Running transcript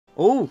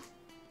Oh,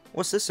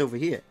 what's this over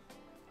here?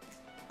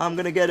 I'm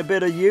gonna get a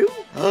bit of you.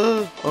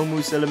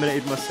 Almost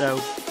eliminated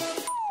myself.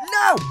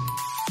 No!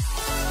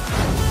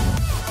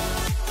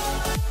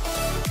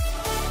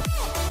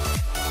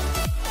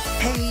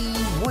 Hey,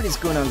 what is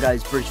going on,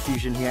 guys? British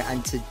Fusion here,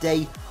 and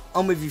today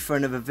I'm with you for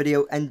another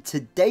video. And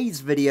today's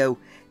video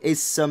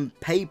is some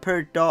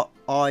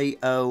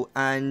Paper.io,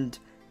 and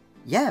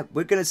yeah,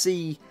 we're gonna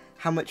see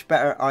how much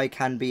better I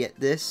can be at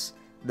this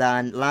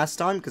than last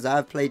time, because I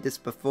have played this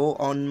before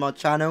on my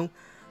channel.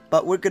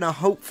 But we're gonna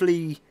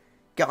hopefully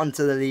get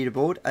onto the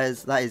leaderboard,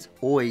 as that is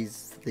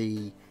always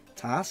the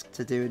task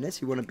to doing this.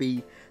 You want to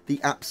be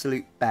the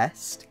absolute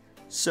best.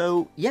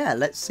 So yeah,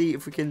 let's see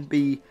if we can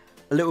be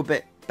a little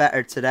bit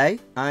better today.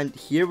 And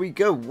here we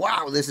go.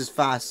 Wow, this is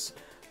fast.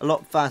 A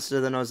lot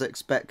faster than I was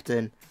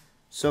expecting.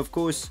 So of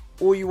course,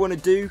 all you want to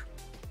do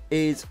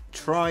is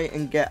try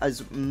and get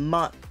as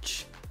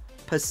much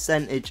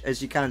percentage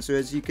as you can. So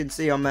as you can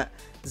see, I'm at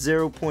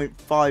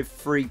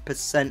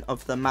 0.53%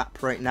 of the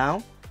map right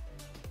now,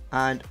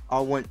 and I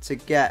want to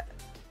get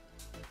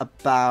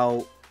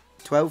about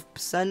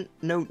 12%,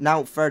 no,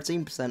 now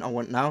 13% I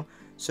want now,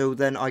 so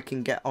then I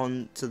can get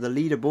on to the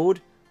leaderboard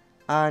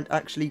and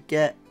actually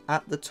get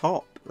at the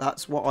top.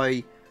 That's what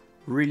I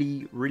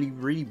really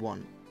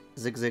want.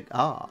 Zig zig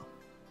ah.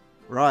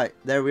 Right,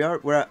 there we are.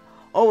 We're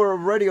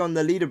already on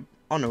the leader.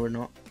 Oh no, we're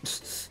not.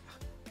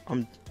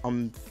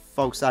 I'm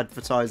false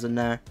advertising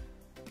there.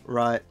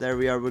 Right, there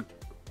we are.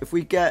 If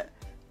we get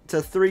to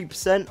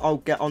 3%, I'll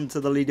get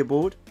onto the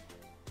leaderboard.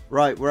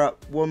 Right, we're at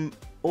one.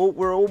 Oh,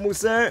 we're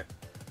almost there.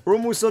 We're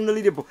almost on the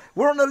leaderboard.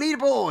 We're on the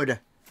leaderboard.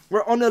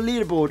 We're on the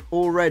leaderboard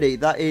already.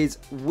 That is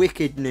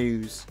wicked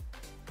news.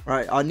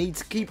 Right, I need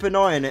to keep an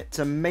eye on it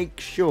to make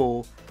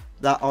sure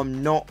that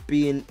I'm not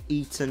being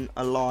eaten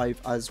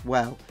alive as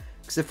well.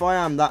 Because if I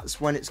am,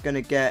 that's when it's going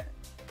to get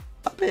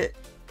a bit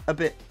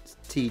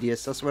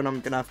tedious. That's when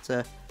I'm going to have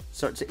to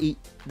start to eat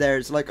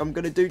theirs like I'm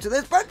going to do to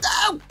this. But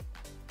no!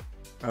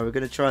 Right, we're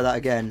going to try that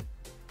again.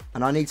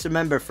 And I need to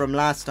remember from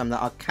last time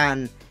that I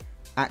can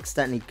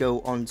accidentally go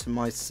onto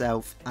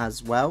myself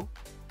as well,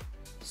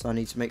 so I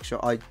need to make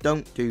sure I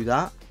don't do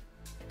that.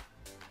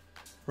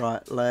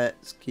 Right,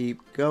 let's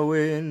keep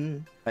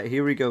going. Right,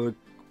 here we go.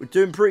 We're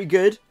doing pretty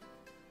good.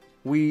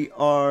 We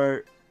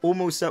are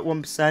almost at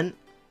 1%.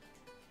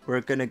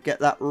 We're gonna get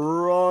that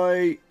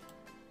right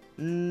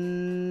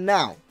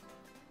now.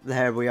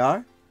 There we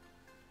are.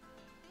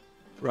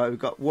 Right, we've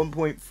got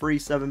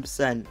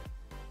 1.37%.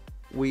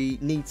 We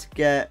need to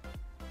get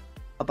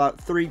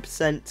about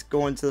 3% to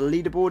go onto the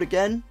leaderboard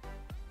again.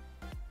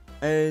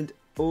 And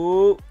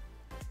oh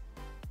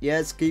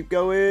yes, keep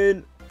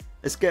going.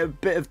 Let's get a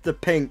bit of the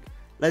pink.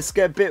 Let's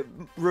get a bit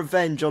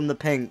revenge on the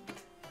pink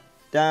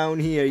down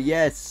here.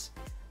 Yes,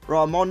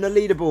 right, I'm on the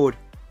leaderboard.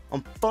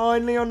 I'm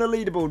finally on the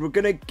leaderboard. We're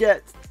gonna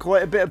get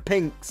quite a bit of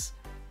pinks,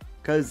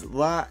 because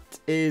that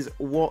is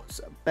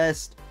what's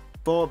best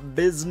for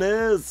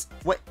business.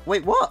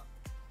 Wait, what?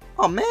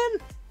 Oh man,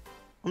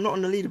 I'm not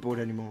on the leaderboard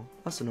anymore.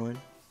 That's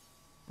annoying.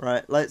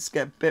 Right, let's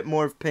get a bit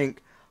more of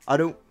pink.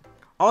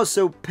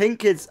 Also,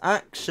 pink is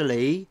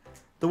actually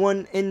the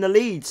one in the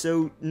lead.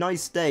 So,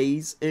 Nice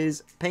Days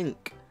is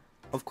pink,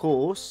 of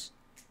course.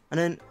 And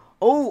then,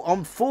 oh,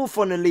 I'm 4th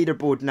on the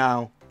leaderboard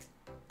now.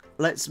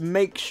 Let's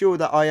make sure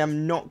that I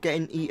am not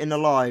getting eaten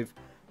alive.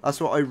 That's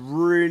what I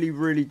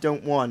really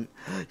don't want.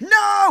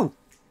 No!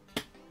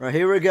 Right,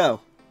 here we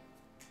go.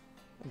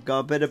 I've got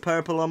a bit of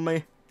purple on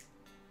me.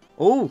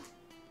 Oh,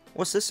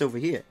 what's this over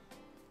here?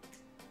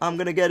 I'm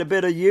gonna get a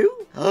bit of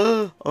you.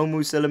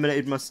 Almost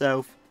eliminated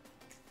myself.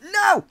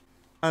 No!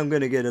 I'm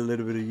gonna get a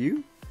little bit of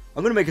you.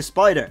 I'm gonna make a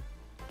spider.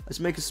 Let's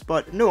make a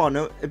spider.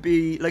 No, it'd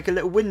be like a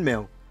little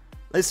windmill.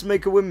 Let's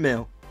make a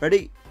windmill.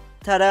 Ready?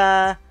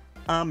 Ta-da!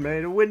 I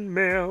made a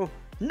windmill.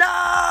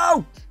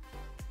 No!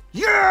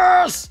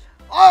 Yes!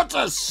 I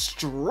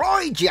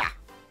destroyed ya!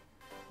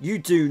 You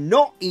do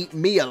not eat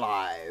me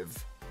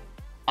alive.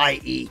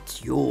 I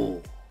eat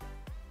you.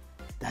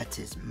 That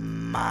is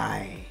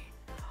mine.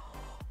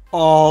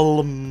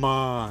 All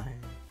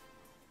mine.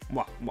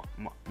 Right,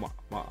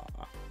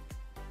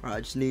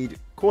 I just need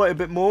quite a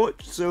bit more,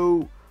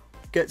 so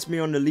gets me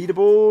on the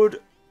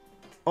leaderboard.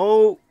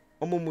 Oh,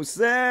 I'm almost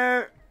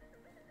there.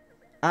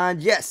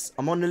 And yes,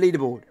 I'm on the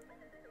leaderboard.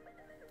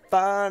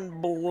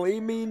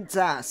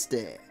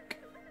 Fan-blaming-tastic.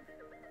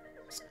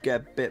 Let's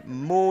get a bit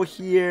more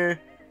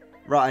here.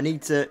 Right, I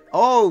need to...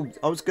 Oh,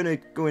 I was going to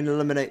go and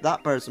eliminate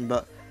that person,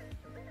 but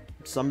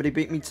somebody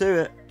beat me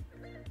to it.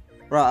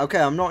 Right,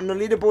 okay, I'm not on the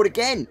leaderboard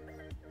again.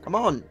 Come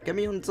on, get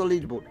me onto the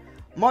leaderboard.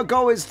 My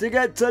goal is to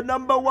get to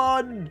number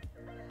 1.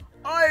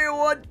 I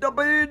want to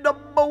be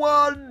number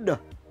 1.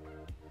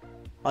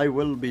 I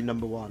will be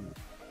number 1.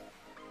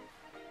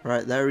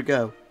 Right, there we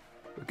go.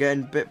 We're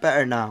getting a bit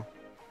better now.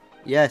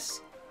 Yes,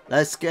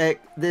 let's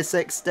get this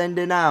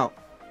extending out.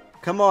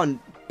 Come on,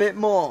 bit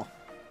more.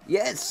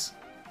 Yes,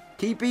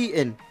 keep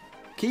eating.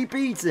 Keep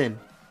eating.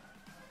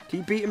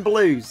 Keep eating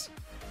blues.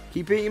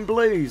 Keep eating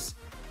blues.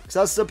 Because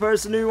that's the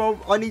person who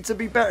I need to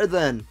be better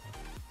than.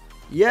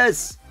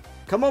 Yes.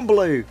 Come on,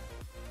 blue.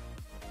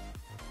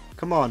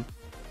 Come on.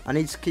 I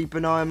need to keep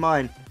an eye on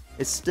mine.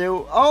 It's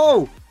still...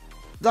 Oh!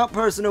 That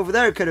person over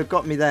there could have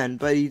got me then,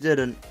 but he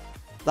didn't.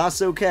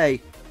 That's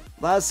okay.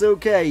 That's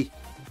okay.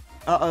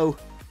 Uh-oh.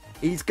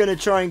 He's gonna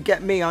try and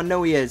get me. I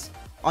know he is.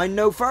 I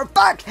know for a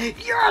fact.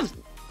 Yes!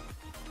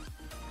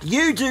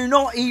 You do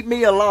not eat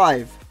me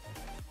alive.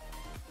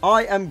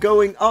 I am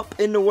going up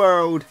in the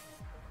world.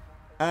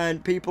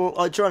 And people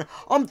are trying...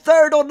 I'm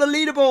third on the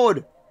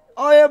leaderboard.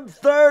 I am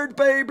third,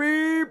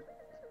 baby.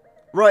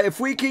 Right, if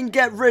we can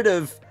get rid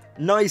of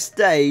nice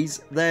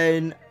days,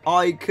 then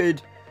I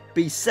could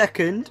be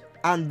second.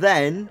 And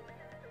then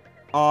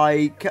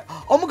I can...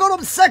 Oh my god,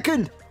 I'm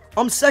second.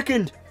 I'm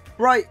second.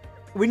 Right,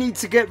 we need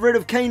to get rid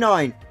of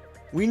K9.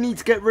 We need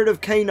to get rid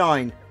of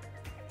K9.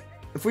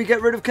 If we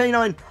get rid of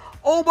K9...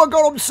 Oh my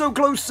god, I'm so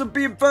close to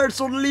being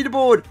first on the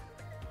leaderboard.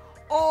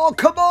 Oh,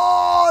 come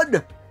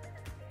on.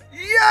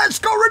 Yes,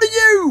 got rid of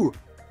you.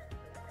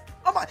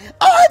 I'm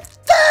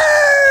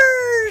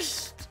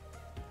first.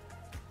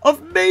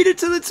 I've made it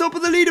to the top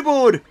of the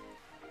leaderboard.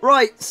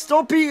 Right,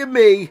 stop eating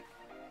me.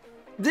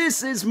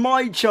 This is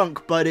my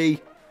chunk,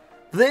 buddy.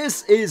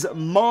 This is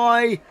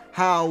my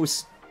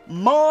house.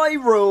 My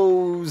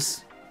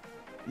rules.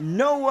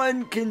 No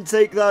one can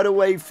take that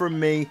away from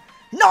me.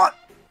 Not.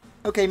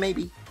 Okay,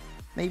 maybe.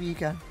 Maybe you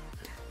can.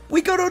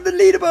 We got on the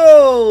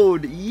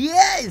leaderboard!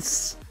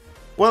 Yes!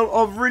 Well,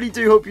 I really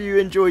do hope you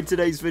enjoyed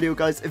today's video,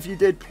 guys. If you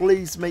did,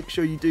 please make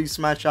sure you do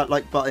smash that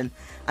like button.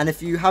 And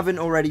if you haven't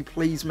already,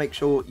 please make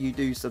sure you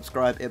do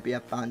subscribe. It'd be a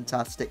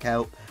fantastic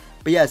help.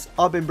 But yes,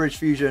 I've been Bridge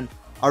Fusion.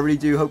 I really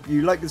do hope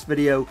you like this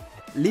video.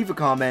 Leave a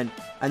comment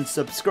and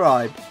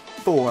subscribe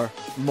for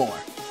more.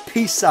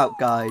 Peace out,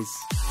 guys.